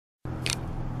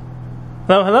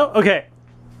Hello, hello? Okay.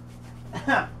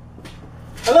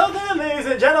 Hello there, ladies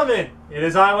and gentlemen. It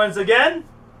is I once again,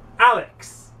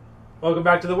 Alex. Welcome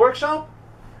back to the workshop.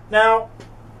 Now,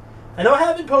 I know I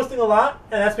haven't been posting a lot,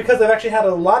 and that's because I've actually had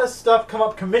a lot of stuff come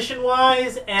up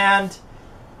commission-wise, and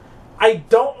I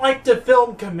don't like to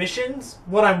film commissions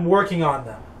when I'm working on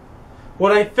them.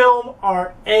 What I film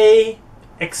are A,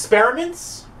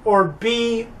 experiments, or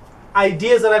B,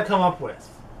 ideas that I've come up with.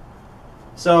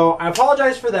 So I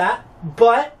apologize for that,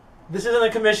 but this isn't a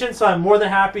commission, so I'm more than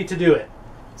happy to do it.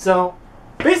 So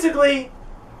basically,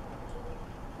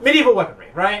 medieval weaponry,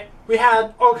 right? We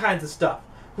had all kinds of stuff.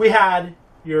 We had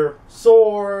your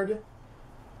sword.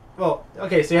 Well,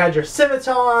 okay, so you had your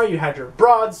scimitar, you had your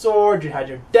broadsword, you had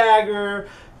your dagger,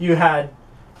 you had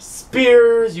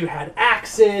spears, you had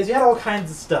axes, you had all kinds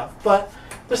of stuff. But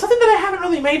there's something that I haven't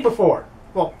really made before.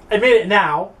 Well, I made it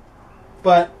now,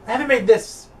 but I haven't made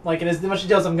this like in as much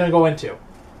detail as I'm going to go into. And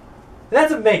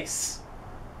that's a mace.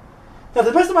 Now, to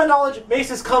the best of my knowledge,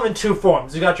 maces come in two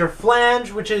forms. You got your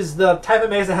flange, which is the type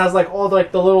of mace that has like all the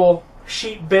little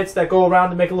sheet bits that go around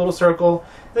to make a little circle.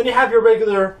 Then you have your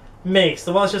regular mace,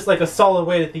 the one that's just like a solid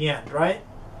weight at the end, right?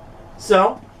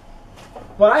 So,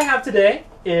 what I have today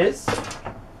is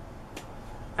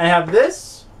I have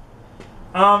this.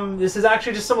 This is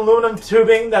actually just some aluminum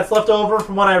tubing that's left over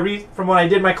from when I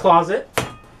did my closet.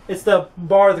 It's the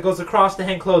bar that goes across to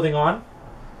hang clothing on.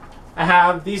 I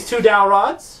have these two dowel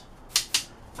rods.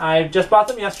 I just bought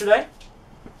them yesterday.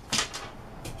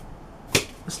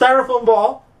 A styrofoam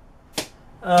ball.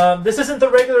 This isn't the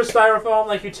regular styrofoam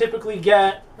like you typically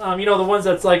get. You know, the ones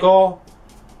that's like all...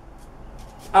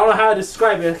 I don't know how to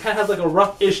describe it. It kind of has like a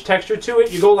rough-ish texture to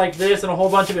it. You go like this and a whole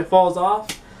bunch of it falls off.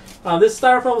 This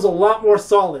styrofoam is a lot more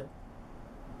solid.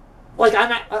 Like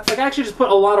I actually just put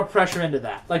a lot of pressure into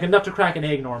that. Like enough to crack an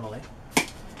egg normally.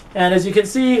 And as you can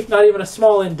see, not even a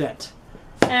small indent.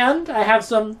 And I have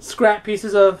some scrap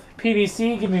pieces of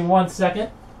PVC. Give me 1 second.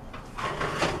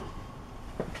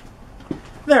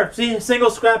 There, see, a single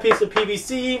scrap piece of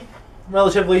PVC,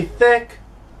 relatively thick.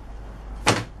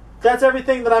 That's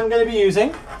everything that I'm going to be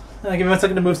using. Give me 1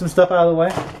 second to move some stuff out of the way.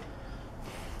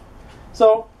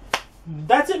 So,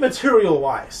 that's it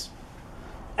material-wise.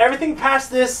 Everything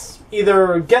past this,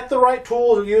 either get the right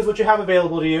tools or use what you have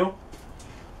available to you.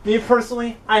 Me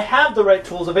personally, I have the right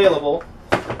tools available.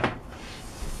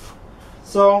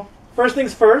 So, first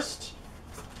things first.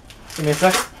 Give me a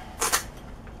second.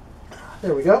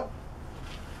 There we go.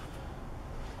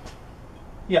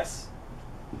 Yes.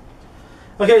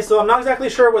 Okay, so I'm not exactly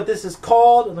sure what this is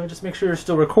called. Let me just make sure you're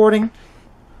still recording.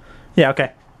 Yeah,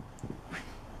 okay.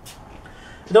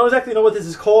 I don't exactly know what this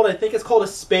is called. I think it's called a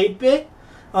spade bit.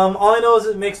 All I know is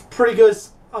it makes pretty good.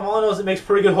 All I know is it makes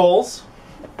pretty good holes.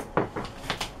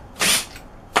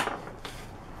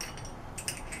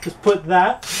 Just put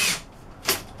that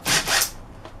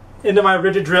into my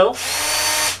rigid drill.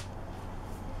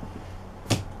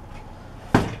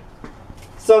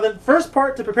 So the first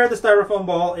part to prepare the styrofoam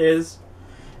ball is,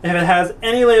 if it has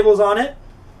any labels on it,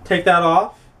 take that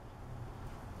off.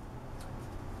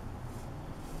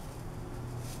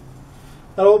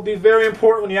 That'll be very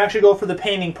important when you actually go for the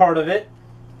painting part of it.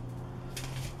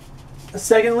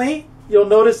 Secondly, you'll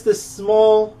notice this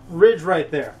small ridge right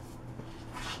there.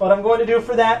 What I'm going to do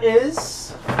for that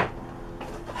is,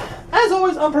 as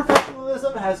always,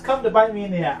 unprofessionalism has come to bite me in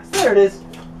the ass. There it is.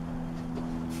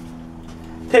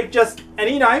 Take just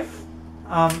any knife.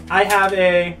 I have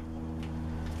a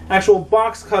actual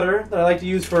box cutter that I like to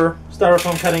use for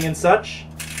styrofoam cutting and such.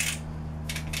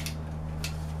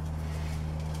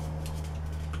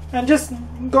 And just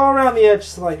go around the edge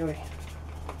slightly.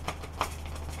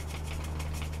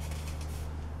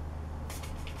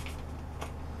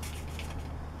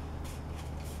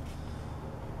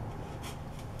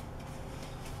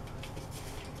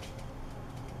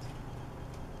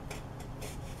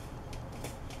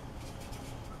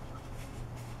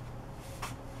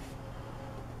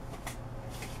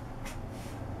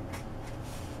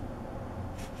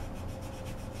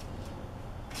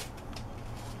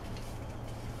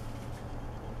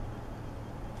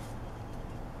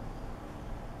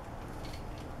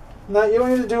 Now, you don't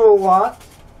need to do a lot.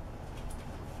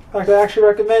 In fact, I actually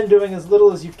recommend doing as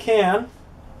little as you can.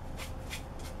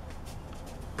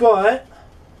 But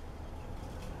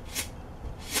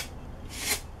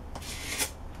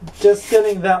just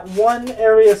getting that one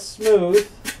area smooth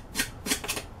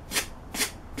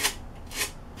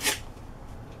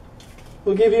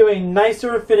will give you a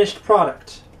nicer finished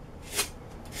product.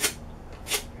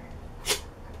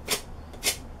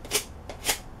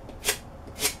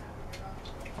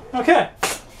 Okay,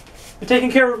 I've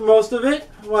taken care of most of it.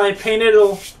 When I paint it,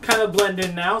 it'll kind of blend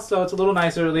in now, so it's a little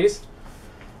nicer at least.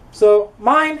 So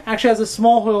mine actually has a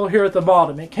small hole here at the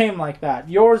bottom. It came like that.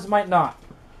 Yours might not.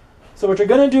 So what you're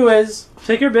going to do is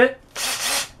take your bit,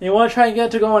 and you want to try and get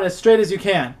it to go in as straight as you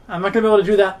can. I'm not going to be able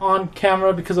to do that on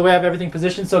camera because of the way I have everything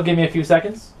positioned, so give me a few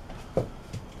seconds.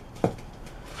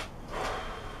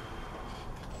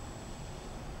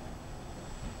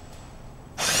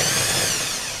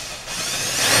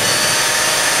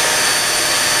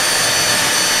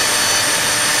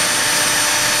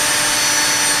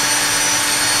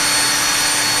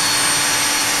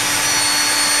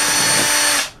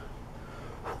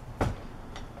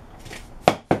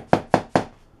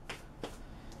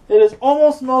 It is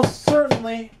almost most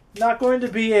certainly not going to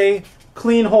be a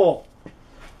clean hole.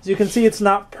 As you can see, it's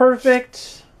not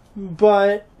perfect,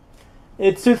 but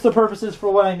it suits the purposes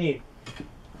for what I need.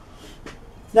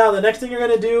 Now, the next thing you're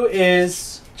going to do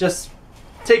is just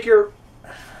take your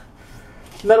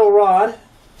metal rod.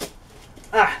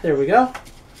 Ah, there we go.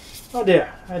 Oh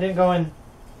dear, I didn't go in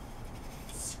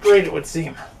straight, it would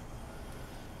seem.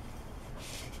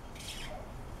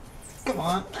 Come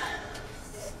on.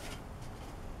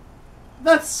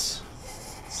 That's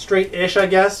straight-ish, I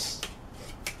guess.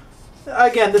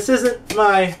 Again, this isn't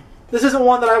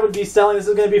one that I would be selling. This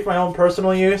is going to be for my own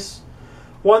personal use.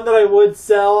 One that I would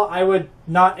sell, I would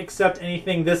not accept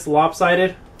anything this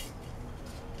lopsided.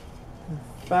 In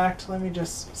fact, let me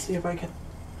just see if I can...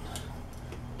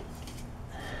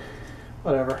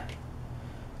 Whatever.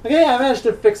 Okay, I managed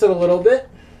to fix it a little bit.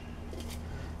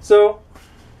 So,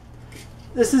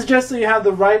 this is just so you have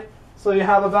the right... So you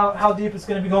have about how deep it's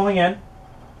going to be going in.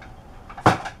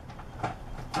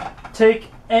 Take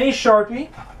any Sharpie.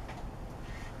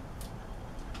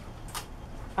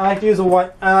 I like to use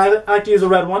a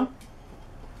red one,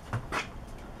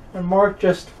 and mark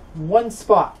just one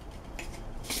spot.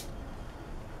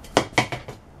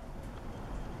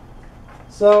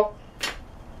 So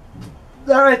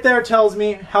that right there tells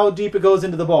me how deep it goes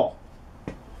into the ball.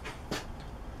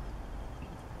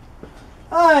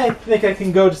 I think I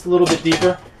can go just a little bit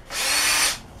deeper.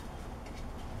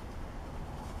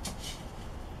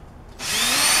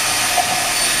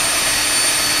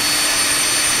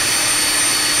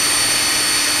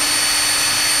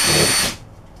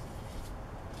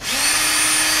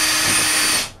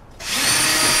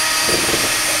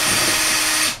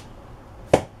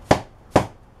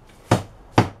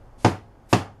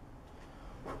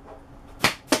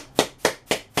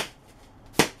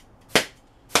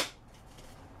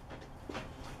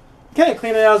 Okay,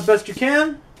 clean it out as best you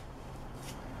can.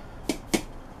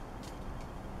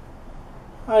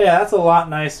 Oh yeah, that's a lot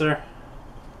nicer.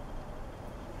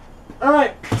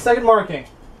 Alright, second marking.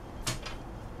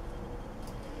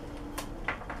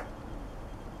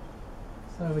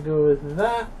 So I'm going to go with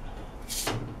that.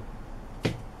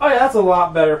 Oh yeah, that's a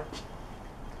lot better.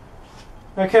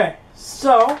 Okay,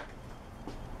 so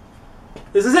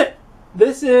this is it.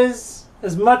 This is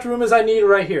as much room as I need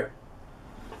right here.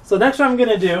 So next what I'm going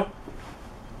to do,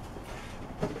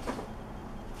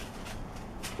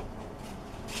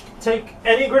 take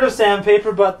any grit of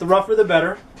sandpaper, but the rougher the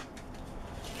better.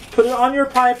 Put it on your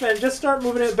pipe and just start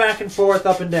moving it back and forth,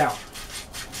 up and down.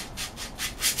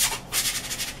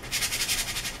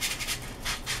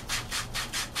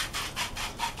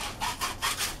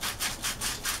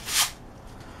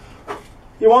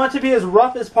 You want it to be as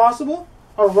rough as possible.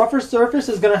 A rougher surface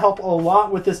is going to help a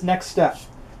lot with this next step.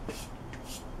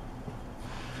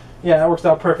 Yeah, that works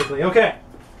out perfectly. Okay.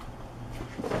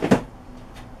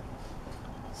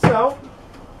 So,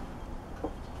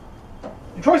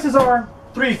 your choices are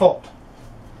threefold.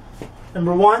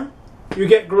 Number one, you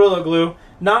get Gorilla Glue.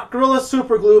 Not Gorilla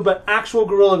Super Glue, but actual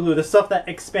Gorilla Glue, the stuff that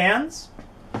expands.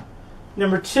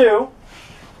 Number two,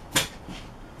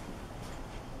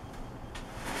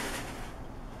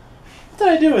 what did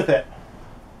I do with it?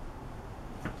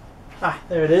 Ah,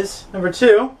 there it is. Number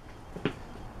two,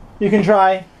 you can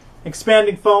try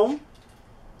expanding foam.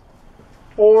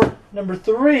 Or number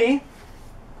three,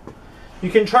 you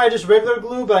can try just regular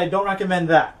glue, but I don't recommend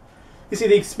that. You see,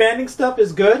 the expanding stuff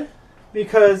is good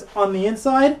because on the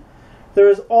inside,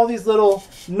 there's all these little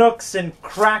nooks and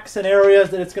cracks and areas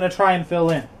that it's going to try and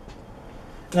fill in. And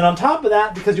then on top of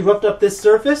that, because you roughed up this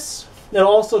surface, it'll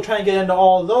also try and get into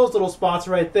all of those little spots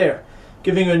right there,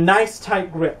 giving you a nice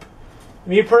tight grip.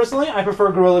 Me personally, I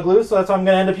prefer Gorilla Glue, so that's what I'm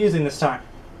going to end up using this time.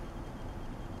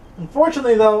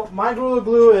 Unfortunately though, my Gorilla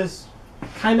Glue is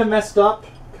kind of messed up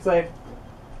because I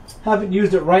haven't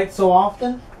used it right so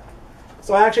often.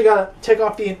 So I actually got to take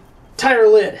off the entire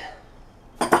lid.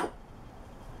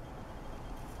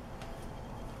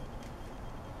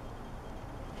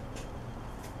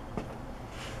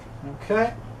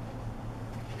 Okay.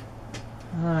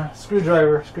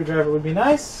 Screwdriver. Screwdriver would be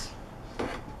nice.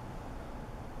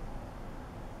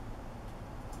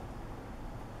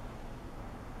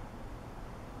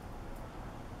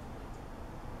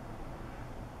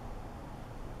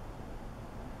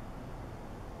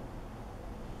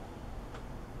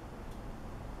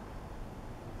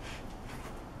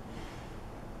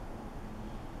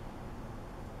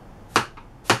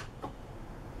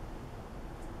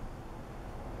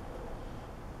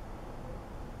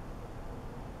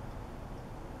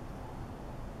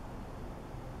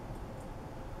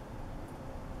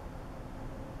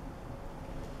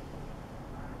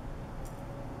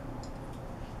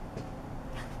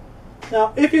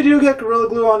 Now, if you do get Gorilla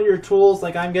Glue onto your tools,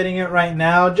 like I'm getting it right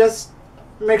now, just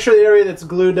make sure the area that's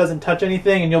glued doesn't touch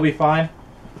anything and you'll be fine.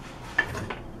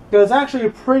 Because it's actually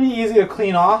pretty easy to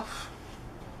clean off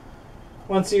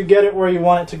once you get it where you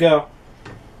want it to go.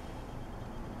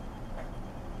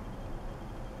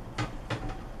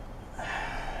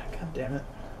 God damn it.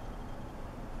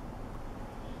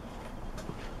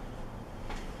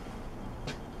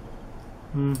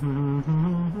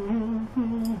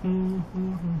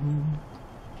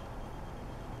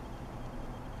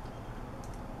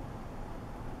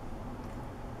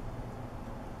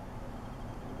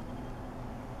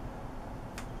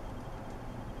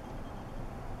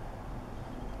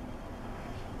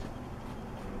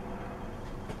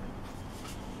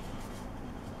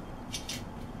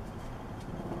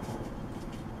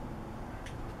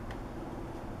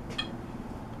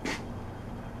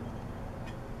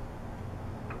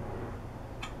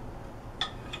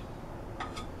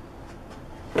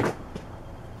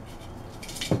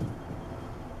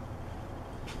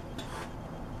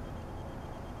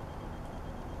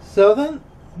 So then,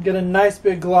 get a nice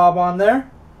big glob on there.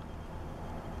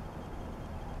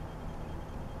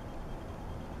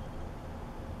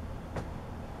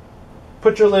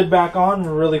 Put your lid back on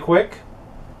really quick.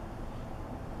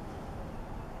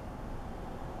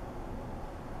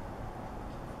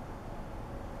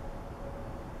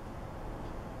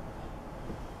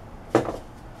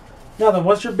 Now then,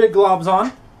 once your big glob's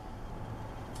on,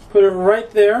 put it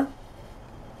right there.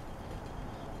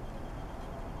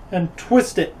 And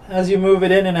twist it as you move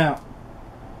it in and out.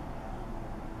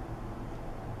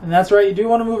 And that's right, you do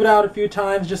want to move it out a few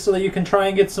times just so that you can try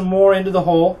and get some more into the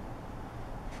hole.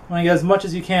 You want to get as much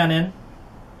as you can in.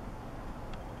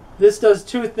 This does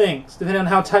two things, depending on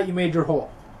how tight you made your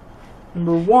hole.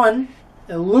 Number one,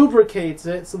 it lubricates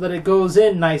it so that it goes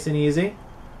in nice and easy.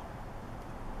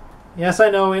 Yes, I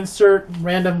know, insert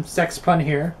random sex pun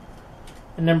here.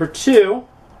 And number two,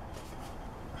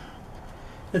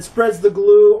 it spreads the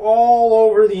glue all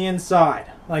over the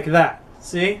inside, like that.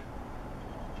 See? You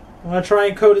want to try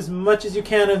and coat as much as you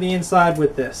can of the inside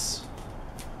with this.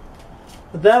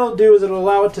 What that'll do is it'll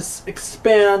allow it to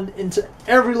expand into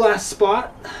every last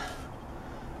spot,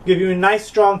 give you a nice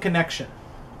strong connection.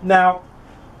 Now,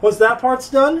 once that part's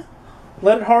done,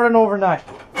 let it harden overnight.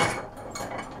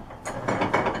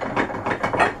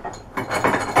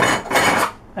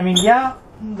 I mean, yeah,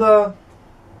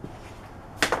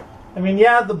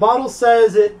 the bottle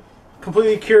says it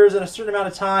completely cures in a certain amount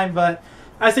of time, but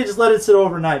I say just let it sit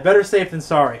overnight. Better safe than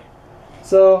sorry.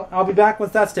 So I'll be back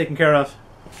once that's taken care of.